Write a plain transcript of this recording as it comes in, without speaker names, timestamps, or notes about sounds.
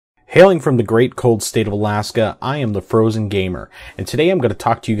Hailing from the great cold state of Alaska, I am the Frozen Gamer, and today I'm going to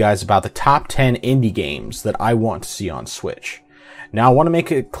talk to you guys about the top 10 indie games that I want to see on Switch. Now, I want to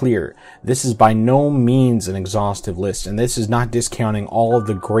make it clear, this is by no means an exhaustive list, and this is not discounting all of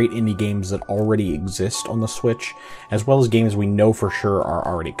the great indie games that already exist on the Switch, as well as games we know for sure are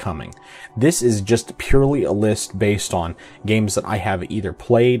already coming. This is just purely a list based on games that I have either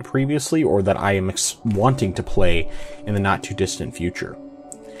played previously or that I am wanting to play in the not too distant future.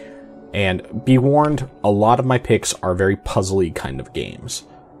 And be warned, a lot of my picks are very puzzly kind of games.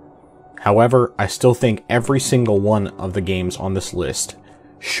 However, I still think every single one of the games on this list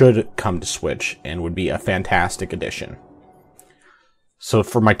should come to Switch and would be a fantastic addition. So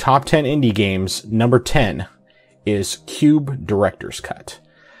for my top 10 indie games, number 10 is Cube Director's Cut.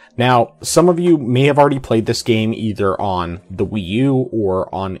 Now, some of you may have already played this game either on the Wii U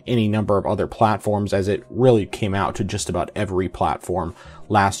or on any number of other platforms, as it really came out to just about every platform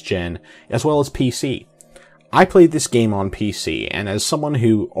last gen, as well as PC. I played this game on PC, and as someone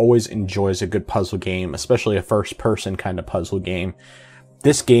who always enjoys a good puzzle game, especially a first-person kind of puzzle game,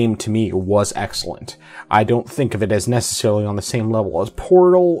 this game to me was excellent. I don't think of it as necessarily on the same level as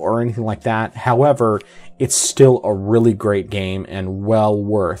Portal or anything like that. However, it's still a really great game and well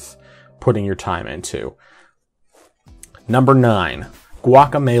worth putting your time into. Number 9,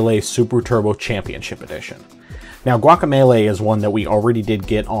 Guacamelee Super Turbo Championship Edition. Now, Guacamelee is one that we already did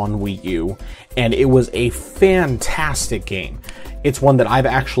get on Wii U, and it was a fantastic game. It's one that I've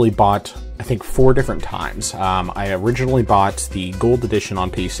actually bought, I think, 4 different times. I originally bought the Gold Edition on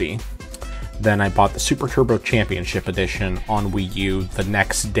PC. Then I bought the Super Turbo Championship Edition on Wii U the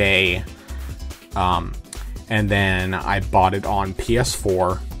next day. And then I bought it on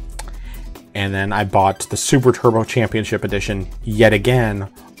PS4. And then I bought the Super Turbo Championship Edition yet again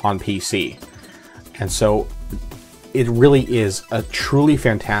on PC. And so it really is a truly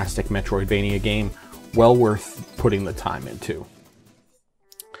fantastic Metroidvania game, well worth putting the time into.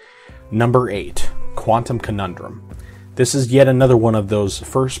 Number 8, Quantum Conundrum. This is yet another one of those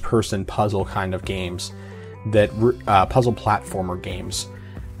first-person puzzle kind of games, that puzzle platformer games.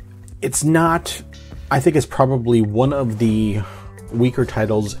 It's not, I think it's probably one of the weaker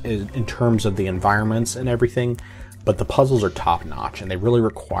titles in terms of the environments and everything, but the puzzles are top-notch, and they really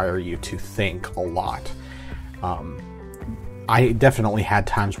require you to think a lot. I definitely had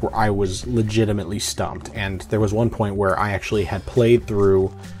times where I was legitimately stumped, and there was one point where I actually had played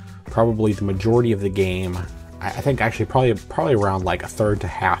through probably the majority of the game. I think actually probably around like a third to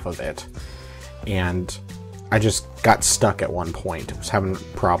half of it, and I just got stuck at one point. I was having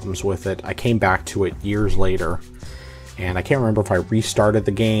problems with it. I came back to it years later, and I can't remember if I restarted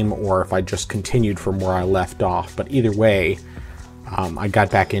the game or if I just continued from where I left off, but either way, I got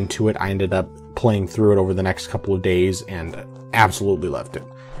back into it. I ended up playing through it over the next couple of days and absolutely loved it.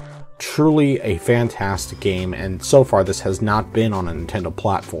 Truly a fantastic game, and so far this has not been on a Nintendo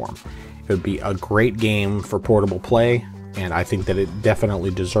platform. It would be a great game for portable play, and I think that it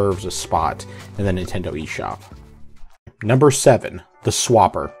definitely deserves a spot in the Nintendo eShop. Number 7, The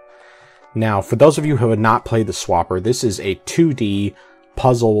Swapper. Now, for those of you who have not played The Swapper, this is a 2D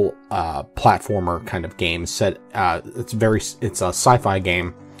puzzle platformer kind of game set. It's a sci-fi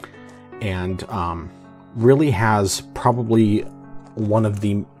game, and really has probably one of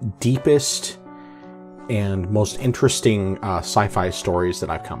the deepest and most interesting sci-fi stories that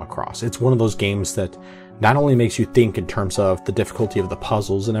I've come across. It's one of those games that not only makes you think in terms of the difficulty of the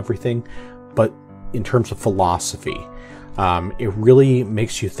puzzles and everything, but in terms of philosophy. It really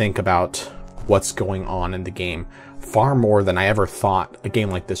makes you think about what's going on in the game far more than I ever thought a game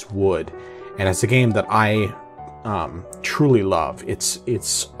like this would. And it's a game that I truly love.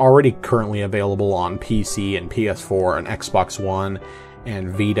 It's already currently available on PC and PS4 and Xbox One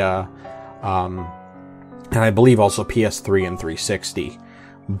and Vita, and I believe also PS3 and 360.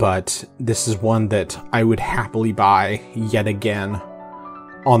 But this is one that I would happily buy yet again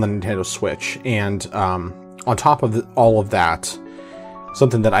on the Nintendo Switch. And on top of all of that,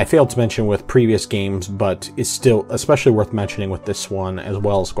 something that I failed to mention with previous games, but is still especially worth mentioning with this one, as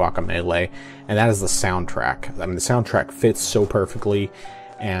well as Guacamelee, and that is the soundtrack. I mean, the soundtrack fits so perfectly,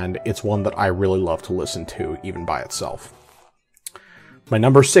 and it's one that I really love to listen to, even by itself. My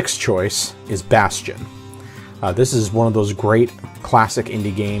number 6 choice is Bastion. This is one of those great classic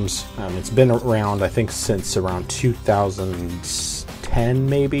indie games. It's been around, I think, since around 2010,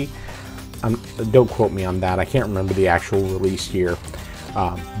 maybe. Don't quote me on that. I can't remember the actual release year.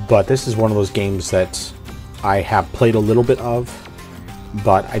 But this is one of those games that I have played a little bit of,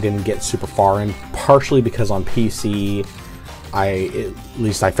 but I didn't get super far in, partially because on PC, at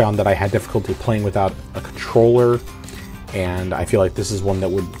least I found that I had difficulty playing without a controller, and I feel like this is one that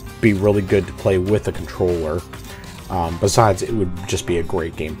would be really good to play with a controller. Besides, it would just be a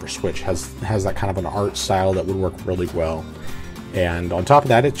great game for Switch. Has that kind of an art style that would work really well, and on top of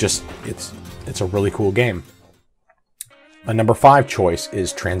that, it's a really cool game. My number 5 choice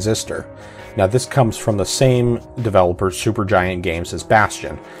is Transistor. Now, this comes from the same developer, Supergiant Games, as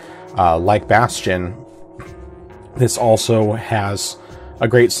Bastion. Like Bastion, this also has a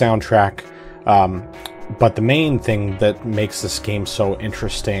great soundtrack, but the main thing that makes this game so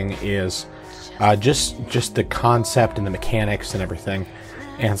interesting is just the concept and the mechanics and everything.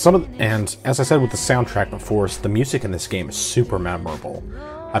 And as I said with the soundtrack before, the music in this game is super memorable.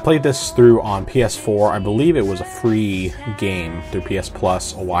 I played this through on PS4. I believe it was a free game through PS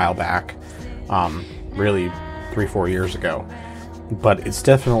Plus a while back, really 3-4 years ago. But it's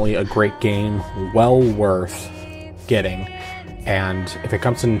definitely a great game, well worth getting. And if it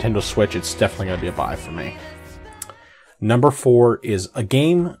comes to Nintendo Switch, it's definitely going to be a buy for me. Number 4 is a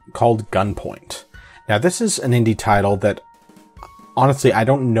game called Gunpoint. Now, this is an indie title that, honestly, I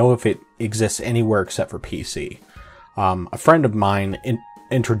don't know if it exists anywhere except for PC. A friend of mine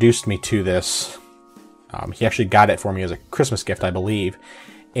introduced me to this. He actually got it for me as a Christmas gift, I believe.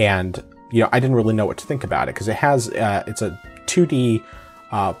 And, I didn't really know what to think about it, because it's a 2D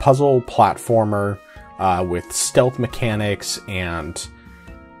puzzle platformer with stealth mechanics, and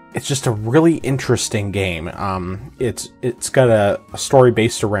it's just a really interesting game. It's got a story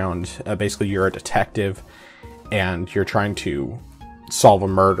based around basically you're a detective and you're trying to solve a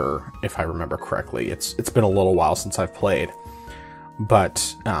murder, if I remember correctly. It's been a little while since I've played,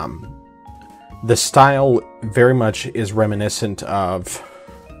 but the style very much is reminiscent of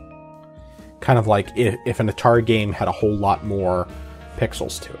kind of like if an Atari game had a whole lot more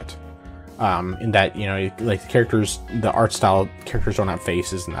pixels to it. In that, like the characters, the art style, characters don't have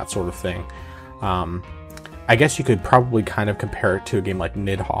faces and that sort of thing. I guess you could probably kind of compare it to a game like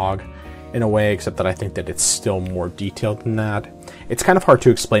Nidhogg in a way, except that I think that it's still more detailed than that. It's kind of hard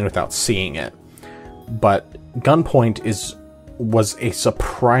to explain without seeing it, but Gunpoint was a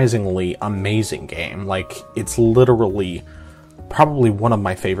surprisingly amazing game. Like, it's literally probably one of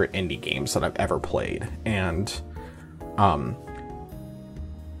my favorite indie games that I've ever played, and one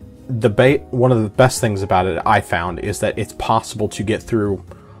of the best things about it I found is that it's possible to get through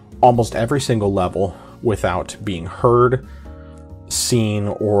almost every single level without being heard, seen,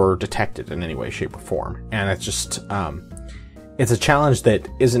 or detected in any way, shape, or form. And it's just it's a challenge that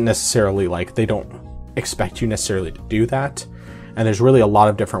isn't necessarily like they don't expect you necessarily to do that, and there's really a lot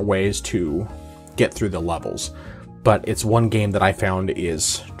of different ways to get through the levels, but it's one game that I found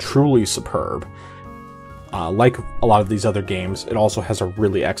is truly superb. Like a lot of these other games, it also has a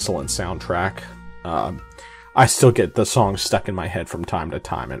really excellent soundtrack. I still get the songs stuck in my head from time to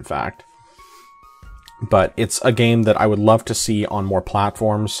time, in fact. But it's a game that I would love to see on more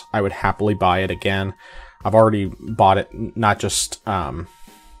platforms. I would happily buy it again. I've already bought it, not just,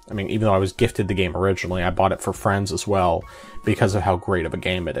 even though I was gifted the game originally, I bought it for friends as well because of how great of a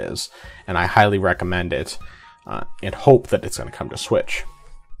game it is. And I highly recommend it and hope that it's going to come to Switch.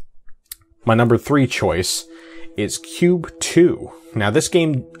 My number 3 choice is Cube 2. Now, this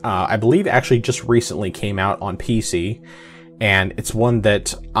game, I believe, actually just recently came out on PC, and it's one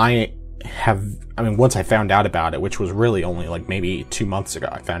that once I found out about it, which was really only like maybe 2 months ago,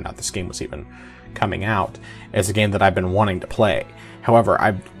 I found out this game was even coming out, it's a game that I've been wanting to play. However,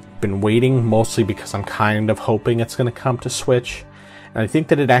 I've been waiting mostly because I'm kind of hoping it's going to come to Switch, and I think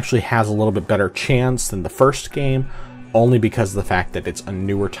that it actually has a little bit better chance than the first game, only because of the fact that it's a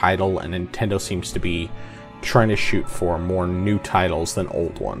newer title, and Nintendo seems to be trying to shoot for more new titles than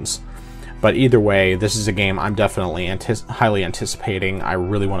old ones. But either way, this is a game I'm definitely highly anticipating. I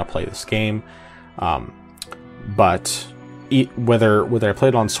really want to play this game. But whether I play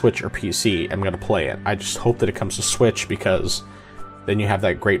it on Switch or PC, I'm going to play it. I just hope that it comes to Switch, because then you have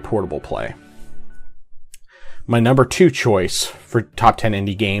that great portable play. My number 2 choice for top 10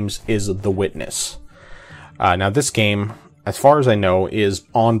 indie games is The Witness. Now, this game, as far as I know, is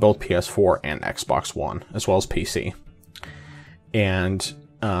on both PS4 and Xbox One, as well as PC. And,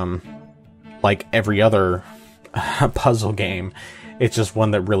 like every other puzzle game, it's just one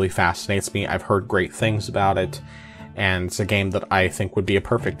that really fascinates me. I've heard great things about it, and it's a game that I think would be a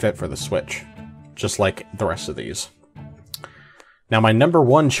perfect fit for the Switch, just like the rest of these. Now, my number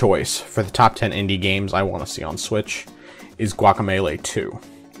 1 choice for the top 10 indie games I want to see on Switch is Guacamelee 2.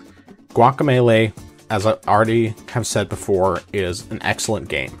 Guacamelee, as I already have said before, is an excellent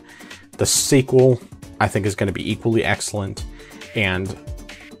game. The sequel, I think, is going to be equally excellent, and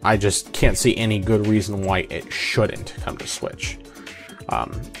I just can't see any good reason why it shouldn't come to Switch.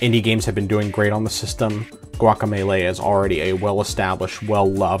 Indie games have been doing great on the system. Guacamelee is already a well-established,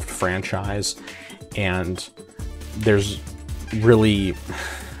 well-loved franchise, and there's really...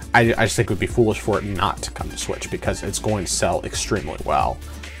 I just think it would be foolish for it not to come to Switch, because it's going to sell extremely well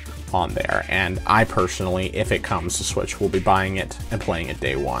on there. And I personally, if it comes to Switch, will be buying it and playing it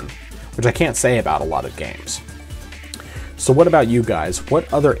day one, which I can't say about a lot of games. So what about you guys?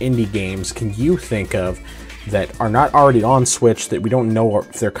 What other indie games can you think of that are not already on Switch, that we don't know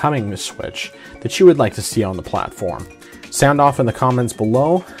if they're coming to Switch, that you would like to see on the platform? Sound off in the comments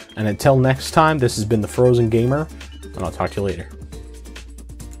below, and until next time, this has been The Frozen Gamer, and I'll talk to you later.